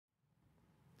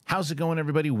How's it going,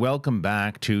 everybody? Welcome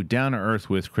back to Down to Earth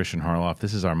with Kristian Harloff.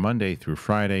 This is our Monday through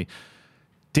Friday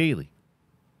daily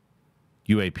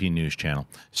UAP news channel.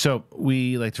 So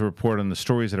we like to report on the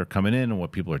stories that are coming in and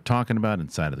what people are talking about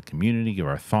inside of the community, give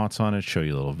our thoughts on it, show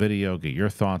you a little video, get your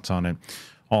thoughts on it,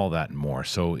 all that and more.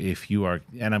 So if you are,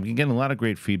 and I'm getting a lot of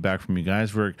great feedback from you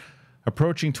guys. We're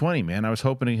approaching 20, man. I was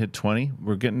hoping to hit 20.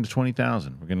 We're getting to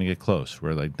 20,000. We're going to get close.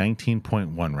 We're like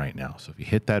 19.1 right now. So if you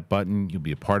hit that button, you'll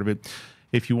be a part of it.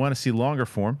 If you want to see longer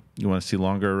form, you want to see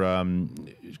longer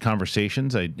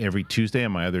conversations, every Tuesday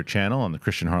on my other channel, on the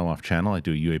Kristian Harloff channel, I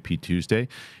do a UAP Tuesday.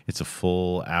 It's a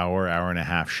full hour and a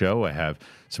half show. I have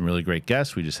some really great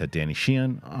guests. We just had Danny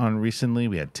Sheehan on recently.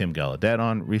 We had Tim Gallaudet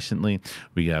on recently.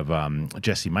 We have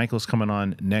Jesse Michaels coming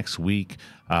on next week,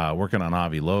 working on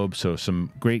Avi Loeb. So some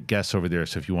great guests over there.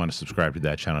 So if you want to subscribe to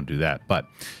that channel, do that. But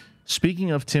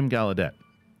speaking of Tim Gallaudet,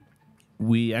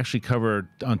 we actually covered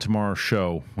on tomorrow's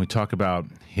show, we talk about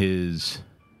he's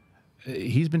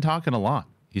been talking a lot.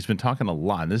 He's been talking a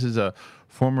lot. And this is a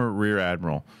former Rear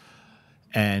Admiral,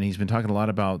 and he's been talking a lot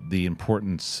about the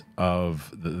importance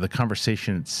of the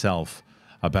conversation itself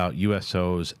about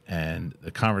USOs and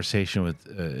the conversation with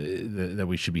that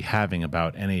we should be having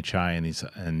about NHI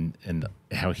and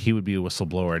how he would be a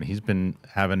whistleblower. And he's been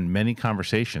having many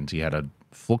conversations. He had a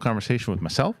full conversation with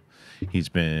myself. He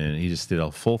just did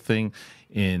a full thing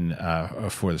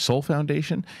for the Soul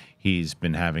Foundation. He's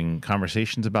been having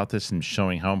conversations about this and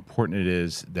showing how important it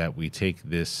is that we take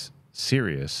this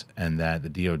serious and that the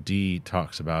DoD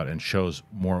talks about and shows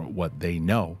more what they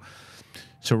know.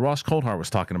 So Ross Coulthart was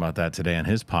talking about that today on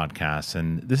his podcast,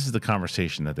 and this is the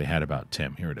conversation that they had about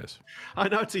Tim. Here it is. I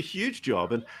know it's a huge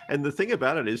job, and the thing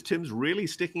about it is Tim's really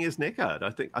sticking his neck out.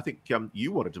 I think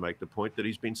you wanted to make the point that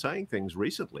he's been saying things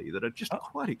recently that are just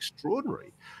quite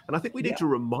extraordinary, and I think we need to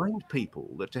remind people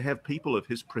that to have people of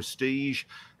his prestige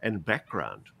and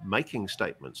background making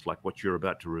statements like what you're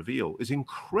about to reveal is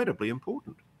incredibly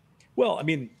important. Well, I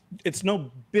mean, it's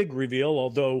no big reveal,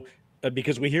 although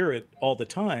because we hear it all the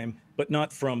time, but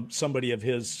not from somebody of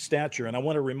his stature. And I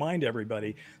want to remind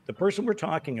everybody, the person we're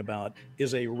talking about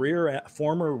is a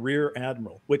former Rear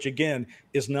Admiral, which again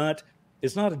is not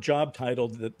a job title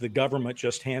that the government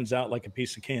just hands out like a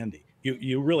piece of candy.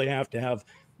 You really have to have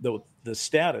the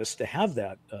status to have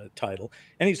that title.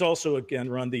 And he's also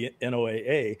again run the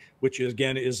NOAA, which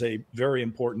again is a very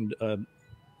important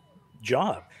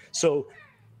job. So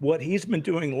what he's been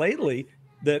doing lately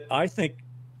that I think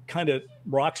kind of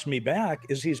rocks me back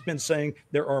is he's been saying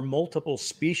there are multiple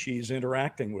species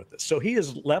interacting with us. So he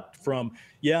has leapt from,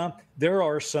 there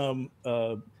are some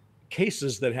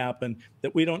cases that happen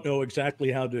that we don't know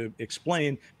exactly how to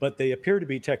explain, but they appear to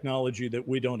be technology that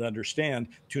we don't understand,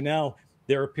 to now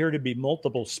there appear to be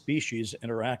multiple species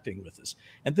interacting with us.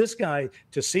 And this guy,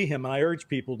 to see him, and I urge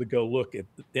people to go look at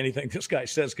anything this guy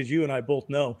says, because you and I both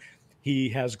know he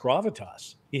has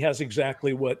gravitas. He has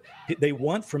exactly what they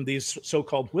want from these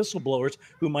so-called whistleblowers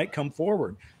who might come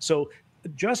forward. So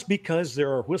just because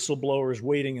there are whistleblowers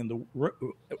waiting in the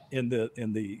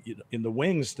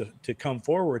wings to come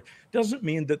forward doesn't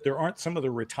mean that there aren't some of the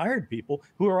retired people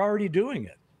who are already doing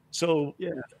it. So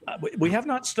we have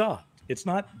not stopped. It's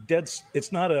not dead.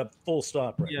 It's not a full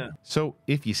stop right now. So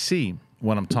if you see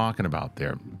what I'm talking about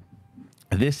there,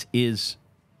 this is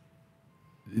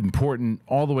important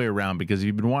all the way around, because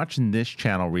you've been watching this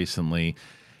channel recently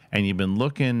and you've been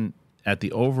looking at the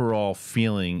overall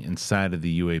feeling inside of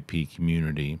the UAP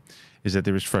community is that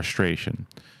there is frustration,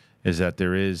 is that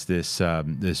there is this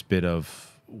this bit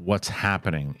of what's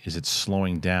happening, is it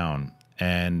slowing down?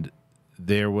 And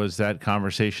there was that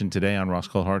conversation today on Ross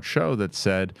Coulthart's show that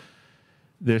said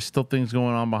there's still things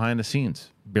going on behind the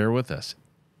scenes, bear with us.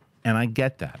 And I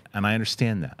get that, and I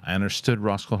understand that. I understood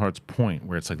Ross Coulthart's point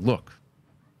where it's like, look,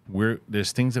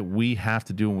 there's things that we have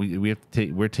to do, and we have to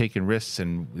take. We're taking risks,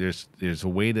 and there's a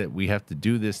way that we have to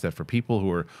do this. That for people who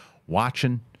are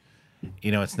watching,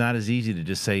 it's not as easy to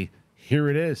just say, "Here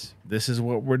it is. This is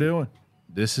what we're doing.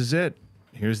 This is it.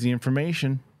 Here's the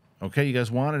information. Okay, you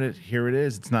guys wanted it. Here it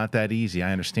is." It's not that easy.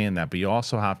 I understand that, but you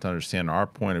also have to understand our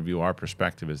point of view, our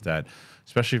perspective is that,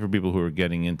 especially for people who are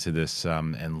getting into this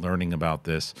and learning about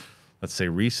this, let's say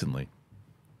recently.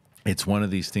 It's one of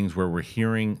these things where we're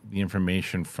hearing the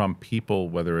information from people,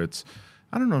 whether it's,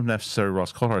 I don't know if necessarily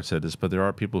Ross Coulthart said this, but there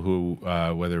are people who,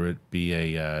 whether it be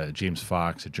a James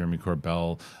Fox, a Jeremy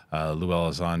Corbell, Lou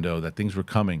Elizondo, that things were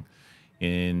coming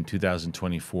in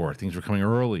 2024. Things were coming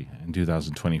early in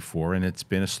 2024, and it's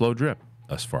been a slow drip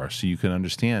thus far. So you can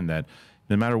understand that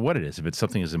no matter what it is, if it's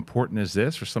something as important as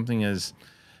this or something as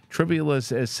trivial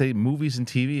as say movies and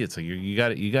TV, it's like you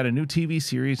got a new TV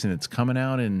series and it's coming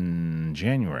out in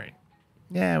January.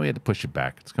 Yeah, we had to push it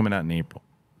back. It's coming out in April.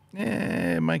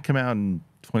 It might come out in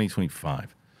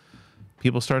 2025.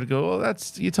 People started to go, oh,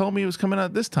 you told me it was coming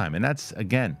out this time. And that's,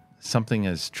 again, something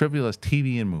as trivial as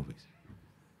TV and movies.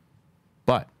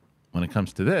 But when it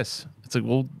comes to this, it's like,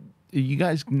 well, you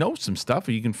guys know some stuff,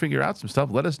 or you can figure out some stuff.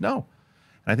 Let us know.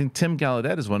 And I think Tim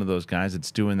Gallaudet is one of those guys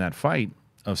that's doing that fight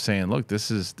of saying, look, this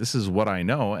is what I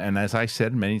know. And as I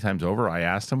said many times over, I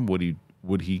asked him,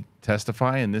 would he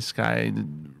testify? And this guy,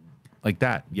 like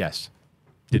that, yes.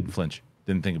 Didn't flinch.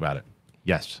 Didn't think about it.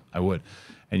 Yes, I would.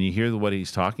 And you hear what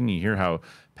he's talking. You hear how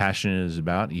passionate it is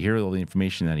about. You hear all the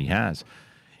information that he has.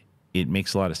 It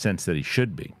makes a lot of sense that he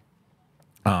should be.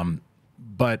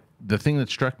 But the thing that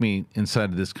struck me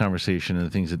inside of this conversation and the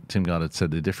things that Tim Gallaudet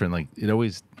said, the different, like,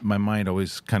 my mind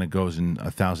always kind of goes in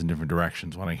 1,000 different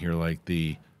directions when I hear like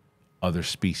the other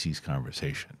species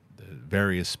conversation, the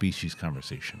various species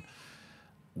conversation.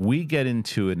 We get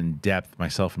into it in depth,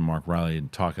 myself and Mark Riley,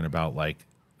 and talking about like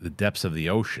the depths of the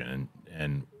ocean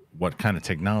and what kind of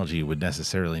technology you would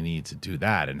necessarily need to do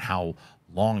that, and how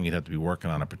long you'd have to be working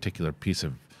on a particular piece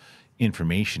of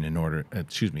information in order,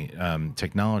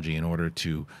 technology in order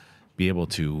to be able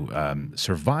to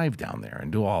survive down there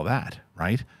and do all that,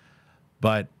 right?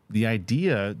 But the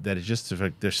idea that it's just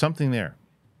like there's something there,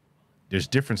 there's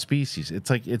different species. It's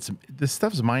like this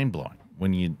stuff's mind blowing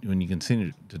when you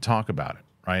continue to talk about it,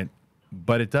 right?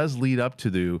 But it does lead up to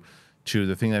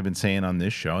the thing I've been saying on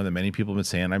this show, and that many people have been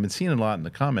saying. I've been seeing a lot in the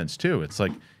comments too. It's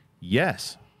like,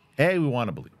 yes, A, we want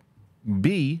to believe.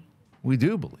 B, we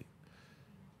do believe.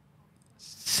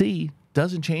 C,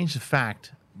 doesn't change the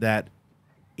fact that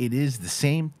it is the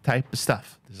same type of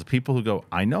stuff. There's people who go,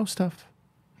 I know stuff.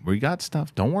 We got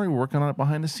stuff. Don't worry, we're working on it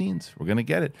behind the scenes. We're going to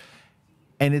get it.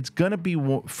 And it's going to be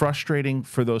frustrating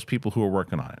for those people who are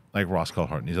working on it, like Ross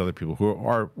Coulthart and these other people who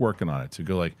are working on it, to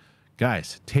go like,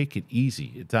 guys, take it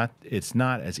easy. It's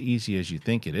not as easy as you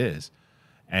think it is.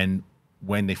 And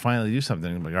when they finally do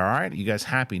something, I'm like, all right, you guys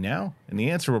happy now? And the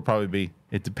answer will probably be,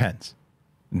 it depends.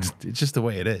 It's just the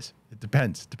way it is. It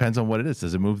depends. Depends on what it is.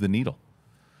 Does it move the needle?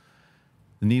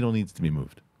 The needle needs to be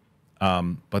moved.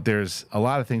 But there's a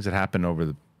lot of things that happened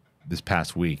over this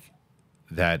past week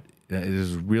that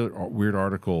there's a real weird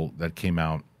article that came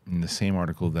out in the same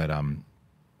article that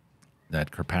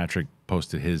that Kirkpatrick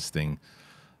posted his thing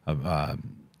of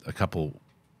a couple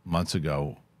months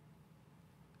ago.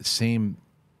 The same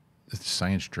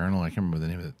Science Journal, I can't remember the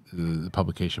name of the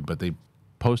publication, but they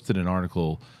posted an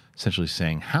article essentially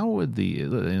saying, how would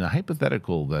in a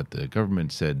hypothetical that the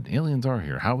government said aliens are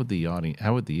here, how would the audience,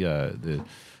 how would the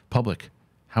public,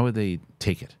 how would they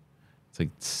take it? It's like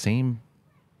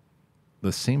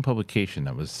the same publication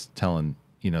that was telling,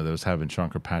 that was having Sean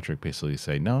Kirkpatrick basically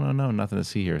say, no, nothing to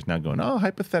see here, is now going, oh,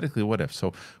 hypothetically, what if?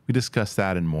 So we discussed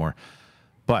that and more.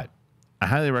 But I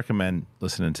highly recommend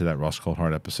listening to that Ross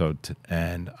Coulthart episode,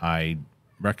 and I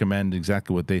recommend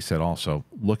exactly what they said also.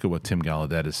 Look at what Tim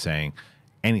Gallaudet is saying.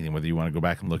 Anything, whether you want to go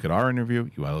back and look at our interview,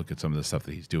 you want to look at some of the stuff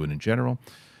that he's doing in general.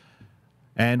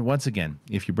 And once again,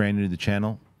 if you're brand new to the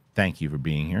channel, thank you for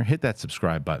being here. Hit that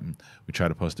subscribe button. We try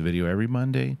to post a video every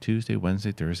Monday, Tuesday,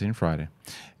 Wednesday, Thursday, and Friday.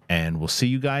 And we'll see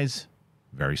you guys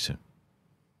very soon.